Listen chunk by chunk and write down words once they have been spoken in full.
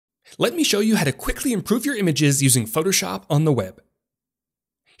Let me show you how to quickly improve your images using Photoshop on the web.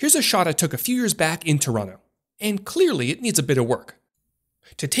 Here's a shot I took a few years back in Toronto, and clearly it needs a bit of work.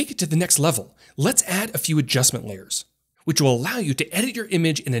 To take it to the next level, let's add a few adjustment layers, which will allow you to edit your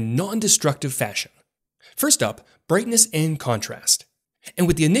image in a non-destructive fashion. First up, brightness and contrast. And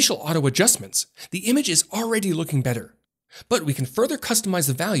with the initial auto adjustments, the image is already looking better, but we can further customize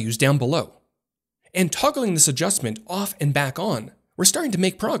the values down below. And toggling this adjustment off and back on, we're starting to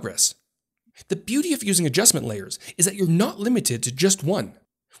make progress. The beauty of using adjustment layers is that you're not limited to just one.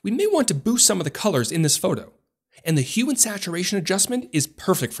 We may want to boost some of the colors in this photo, and the hue and saturation adjustment is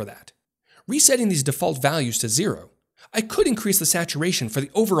perfect for that. Resetting these default values to 0, I could increase the saturation for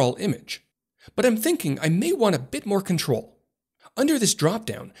the overall image, but I'm thinking I may want a bit more control. Under this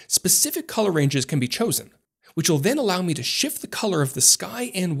dropdown, specific color ranges can be chosen, which will then allow me to shift the color of the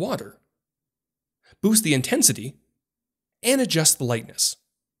sky and water, boost the intensity, and adjust the lightness.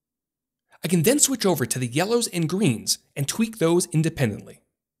 I can then switch over to the yellows and greens and tweak those independently.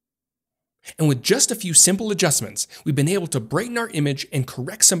 And with just a few simple adjustments, we've been able to brighten our image and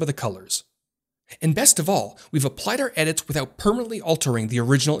correct some of the colors. And best of all, we've applied our edits without permanently altering the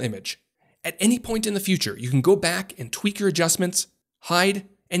original image. At any point in the future, you can go back and tweak your adjustments, hide,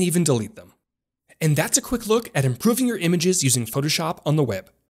 and even delete them. And that's a quick look at improving your images using Photoshop on the web.